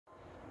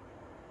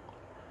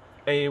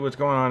Hey, what's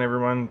going on,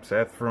 everyone?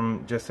 Seth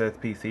from Just Seth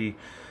PC.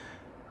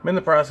 I'm in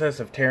the process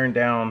of tearing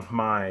down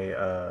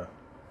my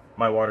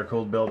my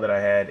water-cooled build that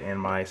I had in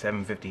my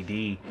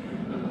 750D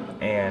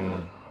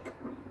and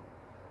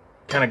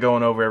kind of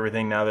going over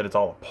everything now that it's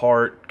all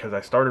apart, because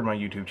I started my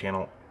YouTube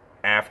channel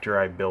after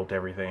I built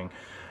everything.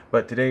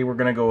 But today we're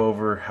going to go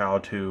over how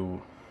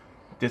to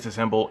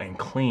disassemble and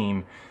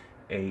clean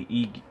a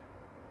EKWB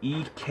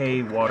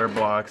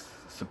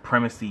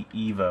Supremecy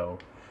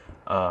Evo.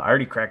 I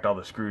already cracked all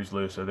the screws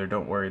loose, so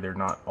don't worry, they're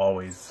not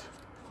always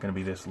going to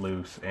be this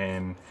loose.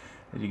 And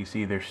as you can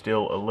see, there's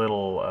still a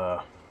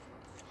little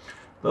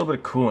bit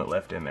of coolant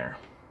left in there.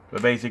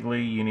 But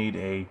basically, you need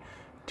a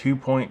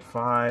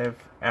 2.5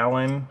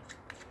 Allen.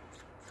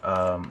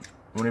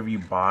 Whenever you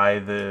buy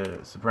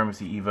the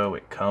Supremecy Evo,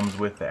 it comes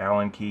with the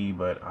Allen key,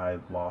 but I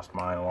lost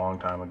mine a long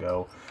time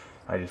ago.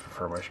 I just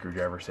prefer my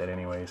screwdriver set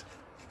anyways.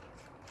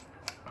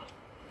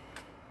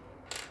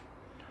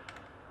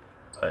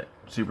 But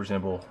super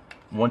simple.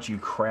 Once you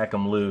crack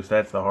them loose,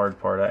 that's the hard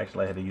part. I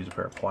actually had to use a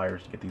pair of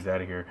pliers to get these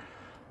out of here.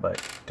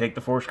 But take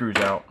the 4 screws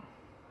out,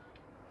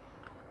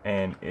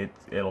 and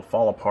it'll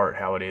fall apart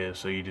how it is,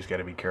 so you just got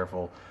to be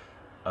careful.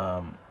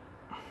 Okay,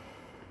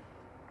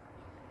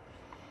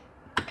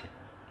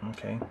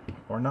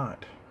 or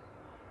not.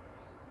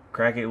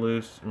 Crack it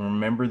loose, and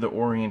remember the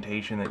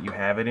orientation that you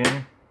have it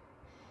in.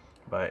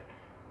 But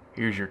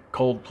here's your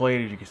cold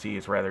plate. As you can see,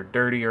 it's rather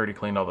dirty. I already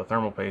cleaned all the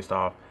thermal paste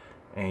off.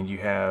 And you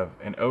have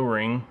an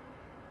O-ring.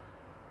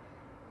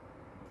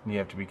 You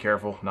have to be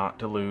careful not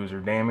to lose or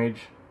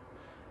damage.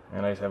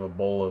 And I just have a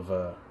bowl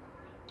of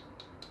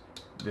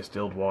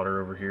distilled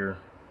water over here.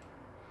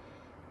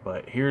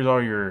 But here's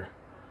all your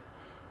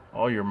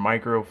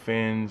micro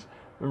fins.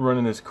 We're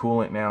running this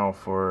coolant now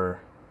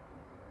for,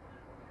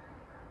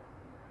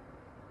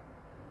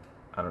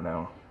 I don't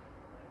know,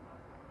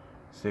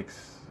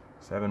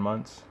 6-7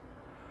 months,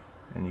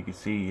 and you can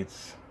see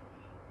it's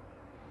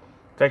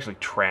actually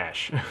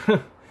trash.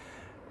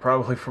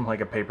 Probably from like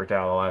a paper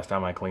towel the last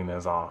time I cleaned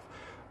this off.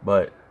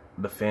 But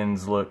the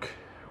fins look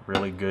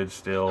really good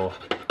still.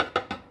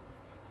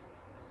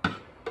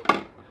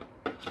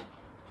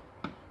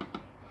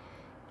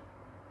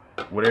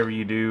 Whatever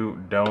you do,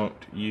 don't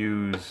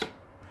use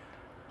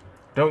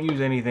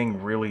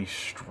anything really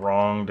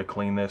strong to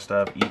clean this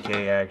stuff.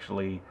 EK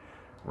actually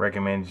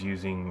recommends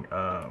using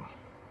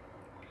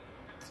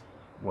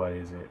what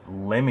is it?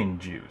 Lemon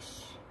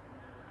juice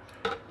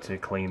to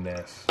clean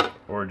this,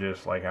 or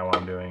just like how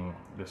I'm doing,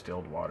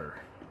 distilled water.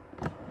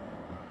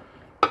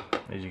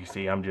 As you can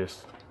see, I'm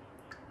just,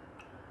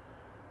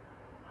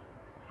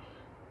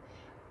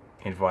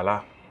 and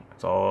voila,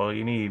 that's all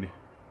you need.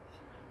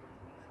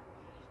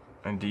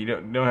 And you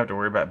don't have to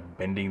worry about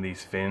bending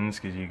these fins,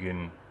 because you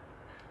can,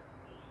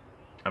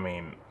 I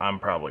mean, I'm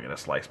probably gonna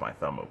slice my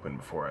thumb open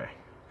before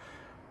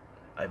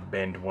I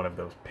bend one of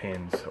those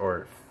pins,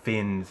 or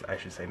fins I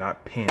should say,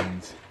 not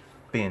pins,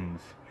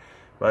 fins.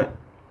 But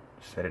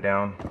set it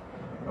down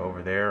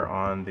over there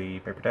on the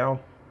paper towel.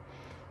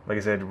 Like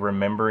I said,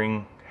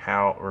 remembering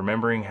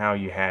how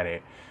you had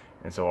it.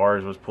 And so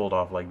ours was pulled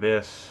off like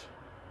this.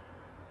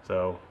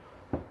 So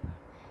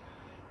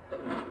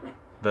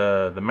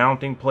the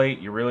mounting plate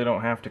you really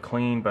don't have to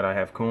clean, but I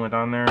have coolant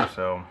on there,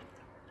 so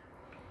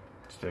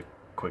just a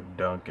quick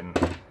dunk and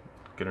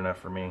good enough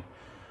for me.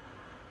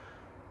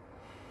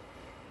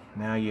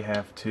 Now you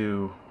have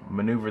to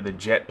maneuver the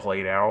jet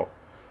plate out.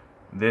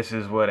 This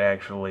is what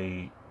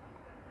actually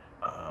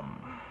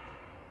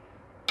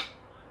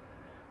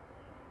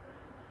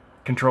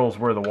controls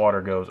where the water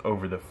goes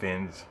over the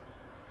fins.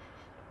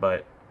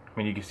 But I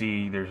mean, you can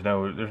see there's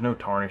no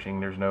tarnishing,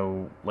 there's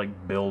no like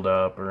build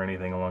up or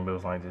anything along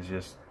those lines. It's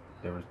just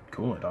there was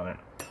coolant on it.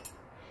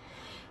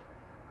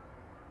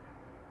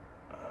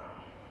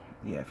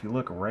 Yeah, if you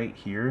look right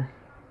here,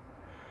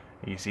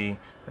 you see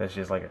that's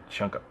just like a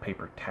chunk of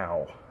paper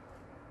towel.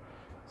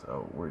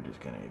 So we're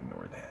just gonna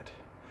ignore that.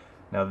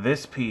 Now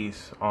this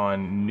piece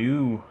on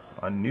new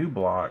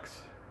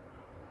blocks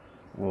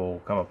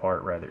will come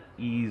apart rather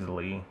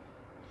easily,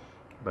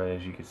 but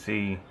as you can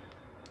see, it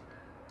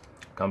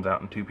comes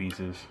out in 2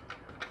 pieces.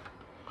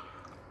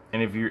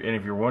 And if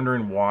you're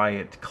wondering why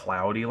it's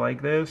cloudy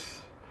like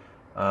this,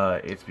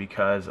 it's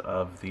because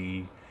of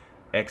the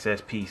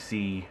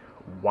XSPC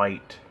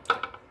white,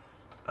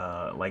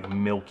 like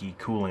milky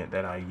coolant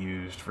that I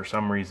used. For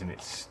some reason,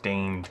 it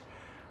stained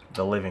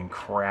the living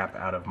crap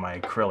out of my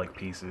acrylic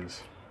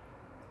pieces.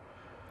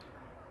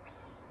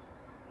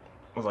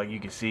 Like you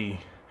can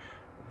see,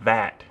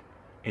 that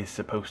is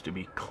supposed to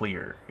be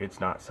clear. It's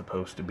not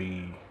supposed to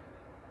be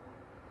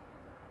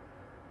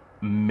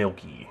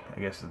milky,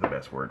 I guess is the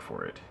best word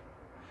for it.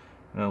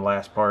 And the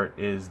last part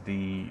is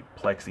the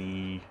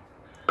plexi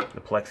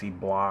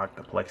block,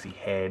 the plexi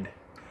head,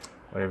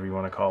 whatever you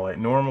want to call it.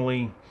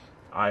 Normally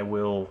I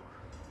will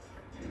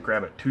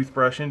grab a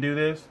toothbrush and do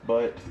this,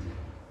 but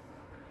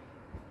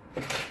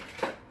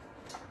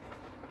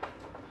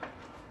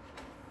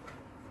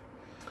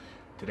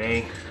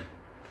today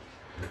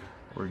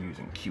we're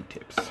using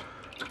Q-tips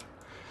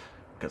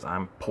because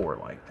I'm poor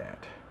like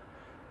that.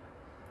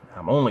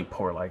 I'm only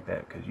poor like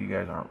that because you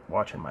guys aren't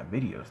watching my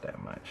videos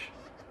that much.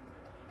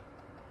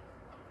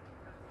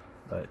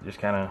 But just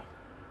kind of,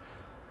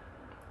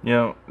 you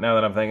know, now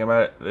that I'm thinking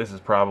about it, this is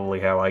probably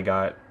how I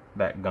got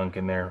that gunk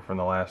in there from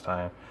the last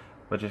time.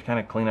 But just kind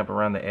of clean up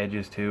around the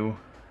edges too,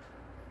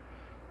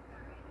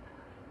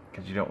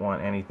 because you don't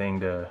want anything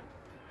to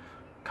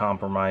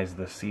compromise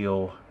the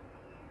seal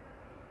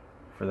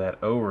for that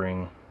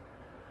O-ring.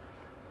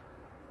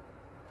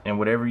 And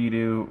whatever you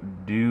do,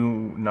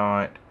 do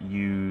not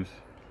use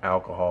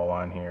alcohol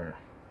on here.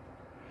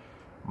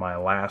 My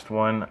last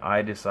one,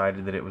 I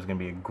decided that it was going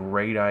to be a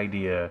great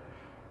idea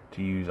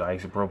to use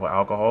isopropyl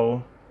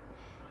alcohol,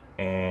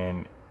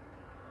 and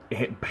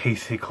it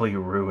basically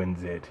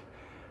ruins it.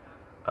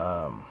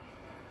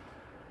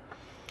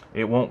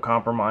 It won't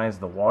compromise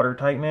the water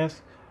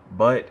tightness,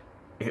 but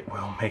it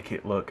will make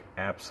it look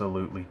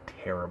absolutely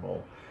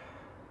terrible.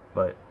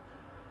 But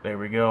there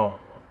we go,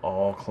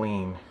 all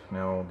clean.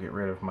 Now I'll get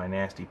rid of my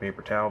nasty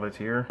paper towel that's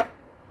here,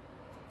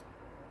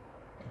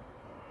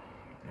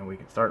 and we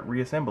can start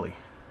reassembly.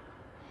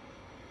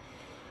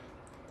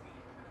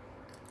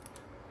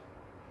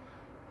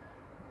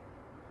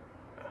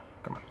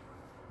 Come on,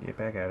 get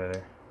back out of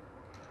there.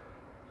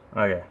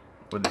 Okay,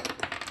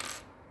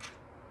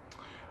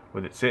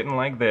 with it sitting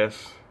like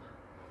this,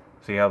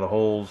 see how the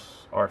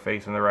holes are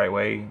facing the right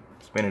way?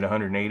 Spin it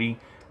 180.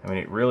 I mean,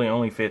 it really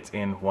only fits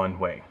in one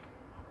way,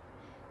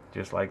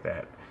 just like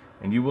that.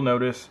 And you will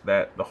notice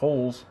that the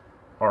holes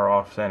are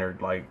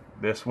off-centered. Like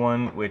this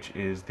one, which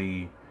is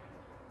the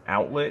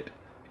outlet,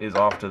 is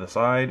off to the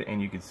side,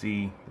 and you can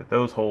see that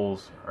those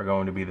holes are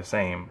going to be the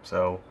same.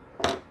 So,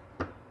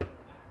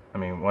 I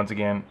mean, once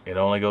again, it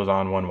only goes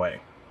on one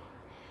way.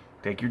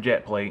 Take your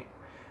jet plate.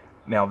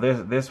 Now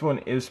this one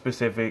is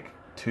specific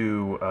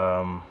to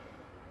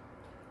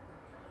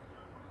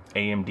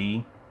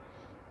AMD,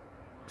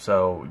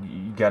 so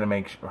you got to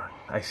make sure.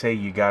 I say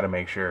you got to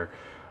make sure,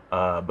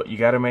 but you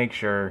got to make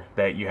sure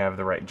that you have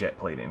the right jet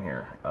plate in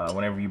here.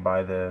 Whenever you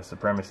buy the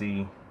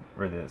Supremacy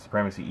or the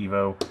Supremecy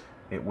Evo,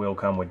 it will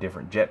come with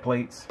different jet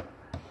plates,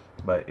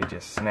 but it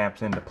just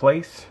snaps into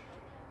place.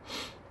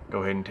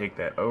 Go ahead and take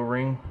that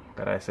O-ring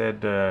that I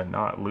said to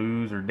not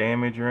lose or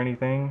damage or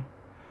anything,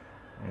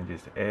 and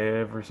just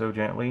ever so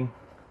gently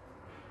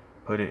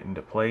put it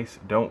into place.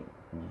 Don't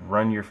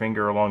run your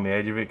finger along the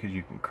edge of it because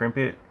you can crimp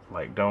it.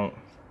 Like, don't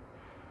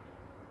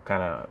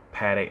kind of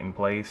pat it in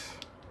place.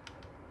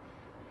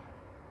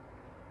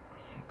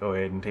 Go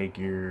ahead and take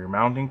your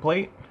mounting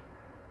plate,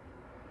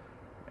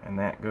 and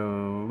that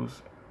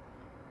goes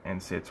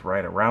and sits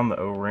right around the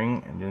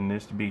O-ring, and then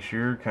just to be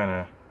sure, kind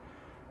of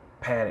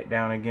pat it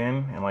down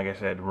again. And like I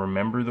said,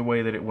 remember the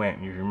way that it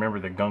went. You remember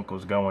the gunk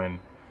was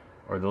going,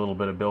 or the little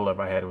bit of buildup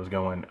I had was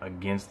going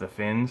against the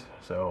fins,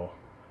 so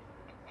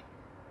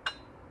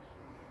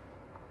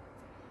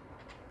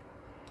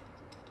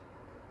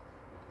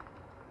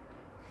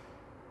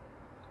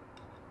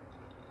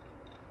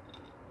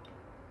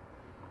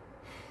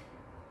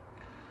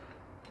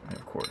and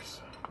of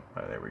course,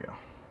 there we go.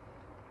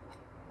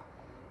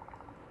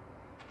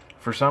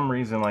 For some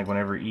reason, like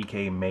whenever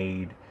EK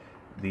made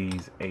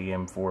these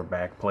AM4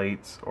 back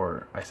plates,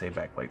 or I say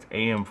back plates,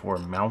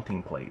 AM4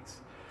 mounting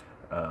plates,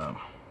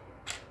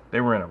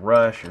 they were in a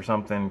rush or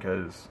something,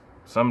 because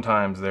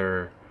sometimes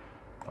they're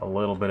a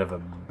little bit of a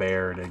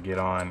bear to get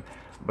on.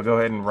 But go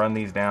ahead and run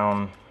these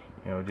down,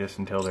 you know, just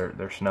until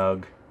they're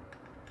snug.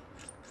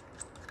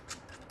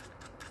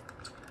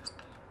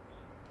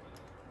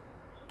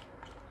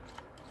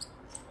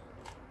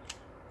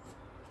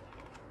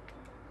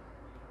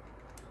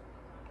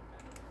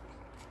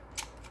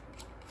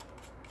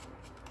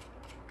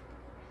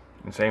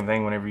 And same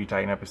thing whenever you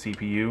tighten up a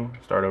CPU.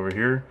 Start over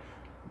here,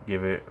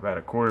 give it about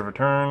a quarter of a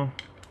turn,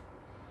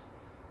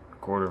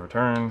 quarter of a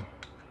turn,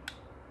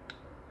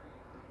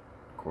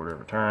 quarter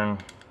of a turn,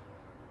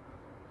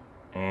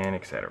 and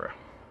etc.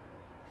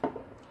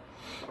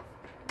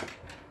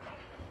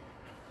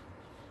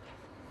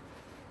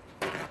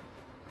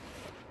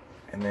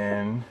 And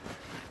then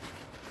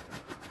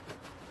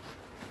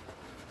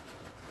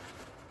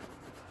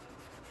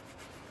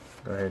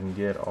go ahead and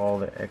get all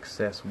the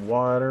excess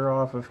water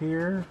off of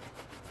here.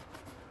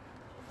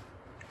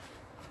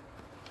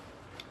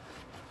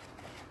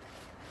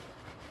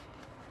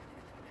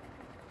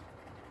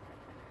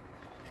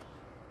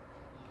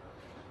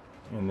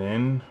 And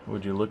then,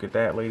 would you look at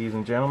that, ladies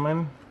and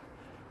gentlemen?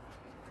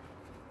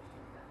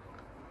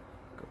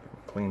 Go ahead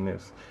and clean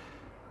this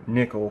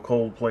nickel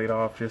cold plate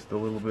off just a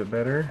little bit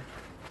better.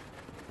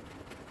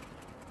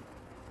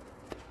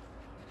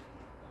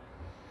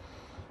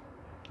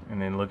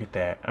 And then look at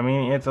that. I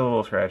mean, it's a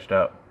little scratched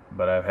up,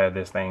 but I've had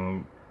this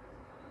thing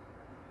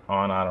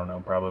on, I don't know,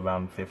 probably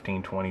about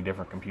 15, 20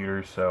 different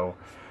computers. So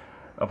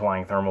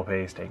applying thermal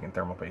paste, taking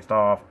thermal paste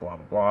off, blah,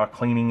 blah, blah,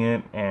 cleaning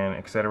it, and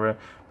etc.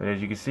 But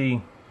as you can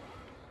see,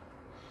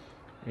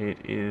 it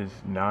is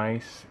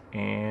nice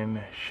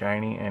and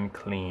shiny and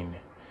clean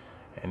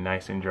and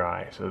nice and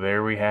dry. So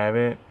there we have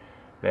it.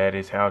 That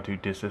is how to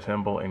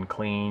disassemble and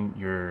clean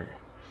your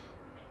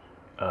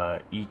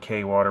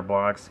EK water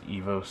blocks,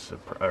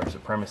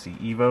 Supremacy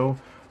Evo,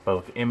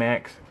 both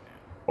MX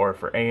or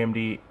for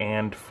AMD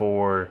and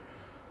for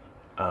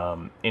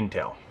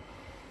Intel.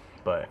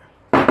 But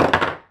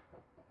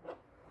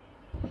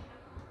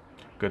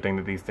good thing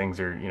that these things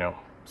are, you know,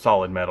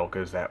 solid metal,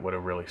 because that would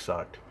have really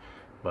sucked.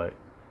 But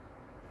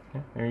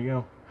yeah, there you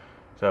go.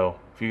 So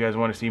if you guys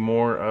want to see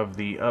more of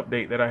the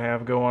update that I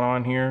have going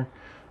on here,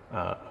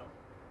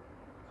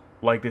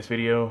 like this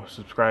video,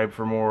 subscribe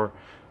for more.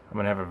 I'm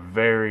gonna have a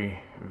very,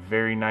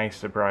 very nice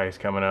surprise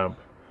coming up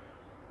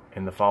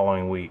in the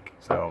following week.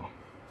 So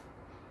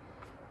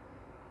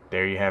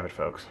there you have it,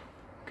 folks.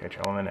 Catch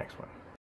y'all on the next one.